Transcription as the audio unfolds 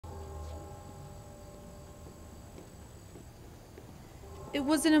It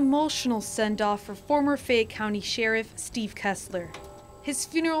was an emotional send-off for former Fayette County Sheriff Steve Kessler. His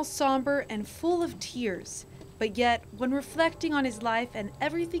funeral somber and full of tears, but yet, when reflecting on his life and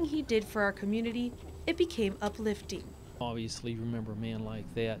everything he did for our community, it became uplifting. Obviously, remember a man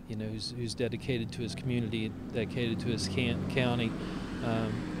like that, who's dedicated to his community, dedicated to his county.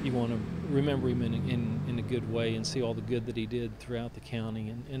 You want to remember him in a good way and see all the good that he did throughout the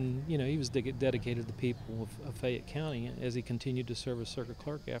county. And he was dedicated to the people of Fayette County as he continued to serve as circuit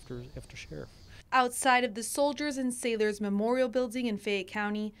clerk after sheriff. Outside of the Soldiers and Sailors Memorial Building in Fayette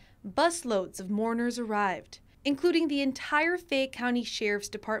County, busloads of mourners arrived, including the entire Fayette County Sheriff's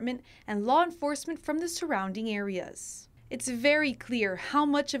Department and law enforcement from the surrounding areas. It's very clear how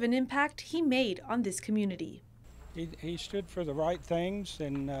much of an impact he made on this community. He stood for the right things,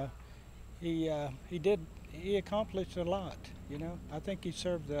 and he accomplished a lot. I think he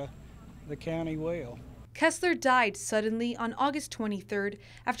served the county well. Kessler died suddenly on August 23rd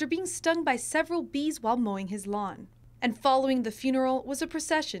after being stung by several bees while mowing his lawn. And following the funeral was a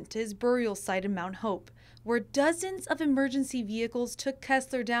procession to his burial site in Mount Hope, where dozens of emergency vehicles took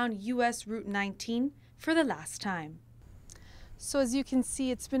Kessler down U.S. Route 19 for the last time. So as you can see,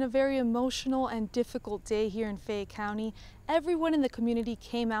 it's been a very emotional and difficult day here in Fayette County. Everyone in the community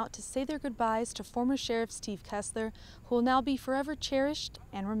came out to say their goodbyes to former Sheriff Steve Kessler, who will now be forever cherished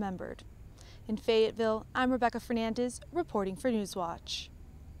and remembered. In Fayetteville, I'm Rebecca Fernandez, reporting for Newswatch.